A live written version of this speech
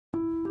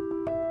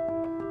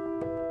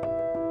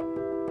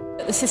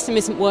The system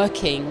isn't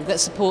working that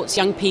supports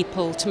young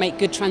people to make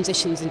good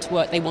transitions into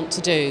work they want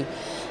to do,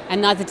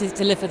 and neither does it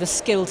deliver the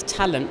skilled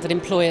talent that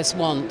employers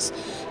want.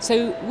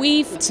 So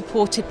we've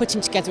supported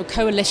putting together a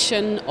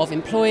coalition of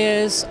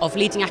employers, of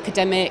leading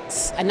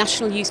academics, a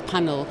national youth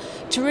panel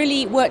to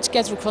really work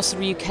together across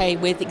the UK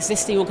with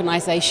existing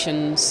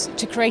organisations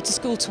to create a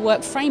school to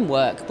work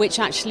framework which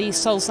actually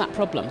solves that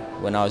problem.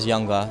 When I was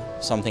younger,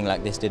 something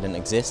like this didn't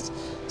exist,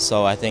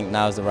 so I think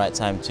now is the right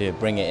time to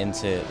bring it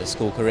into the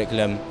school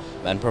curriculum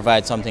and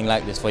provide something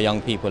like this for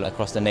young people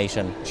across the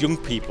nation. Young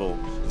people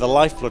are the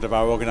lifeblood of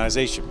our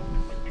organisation.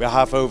 We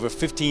have over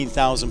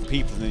 15,000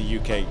 people in the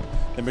UK,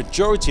 the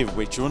majority of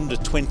which are under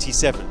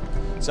 27.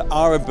 So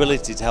our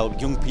ability to help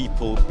young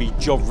people be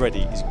job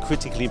ready is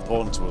critically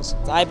important to us.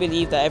 I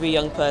believe that every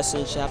young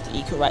person should have the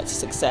equal right to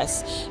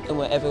success in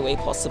whatever way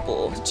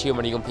possible. Too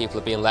many young people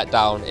are being let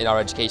down in our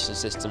education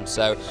system,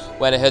 so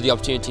when I heard the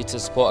opportunity to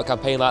support a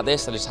campaign like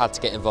this, I just had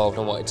to get involved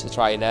and wanted to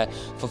try and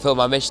fulfil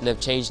my mission of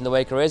changing the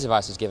way careers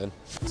advice is given.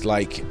 It's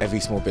like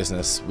every small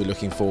business, we're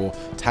looking for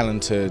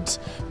talented,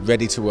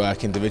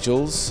 ready-to-work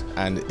individuals,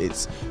 and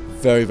it's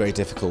very, very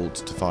difficult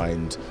to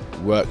find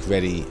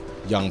work-ready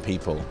young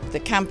people. The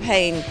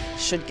campaign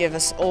should give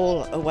us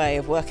all a way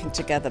of working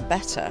together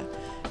better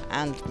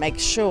and make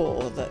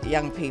sure that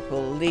young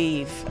people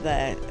leave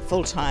their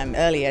full-time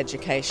early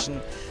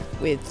education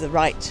with the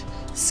right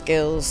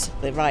skills,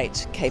 the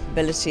right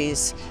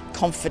capabilities,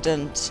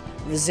 confident,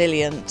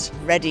 resilient,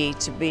 ready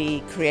to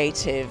be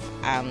creative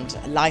and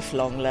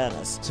lifelong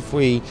learners. If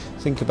we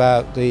think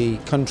about the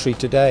country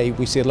today,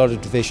 we see a lot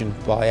of division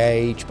by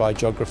age, by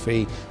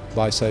geography,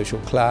 by social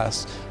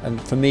class,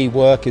 and for me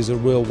work is a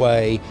real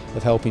way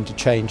of helping to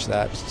change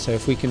that. So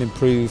if we can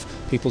improve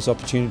people's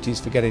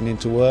opportunities for getting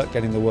into work,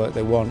 getting the work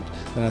they want,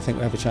 then I think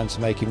we have a chance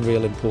of making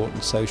real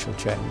important social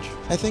change.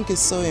 I think it's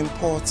so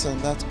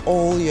important that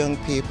all young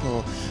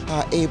people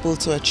are able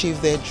to achieve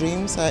their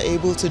dreams, are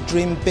able to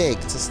dream big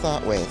to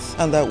start with,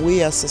 and that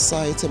we as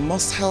society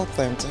must help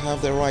them to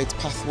have the right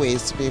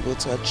pathways to be able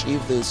to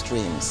achieve those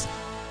dreams.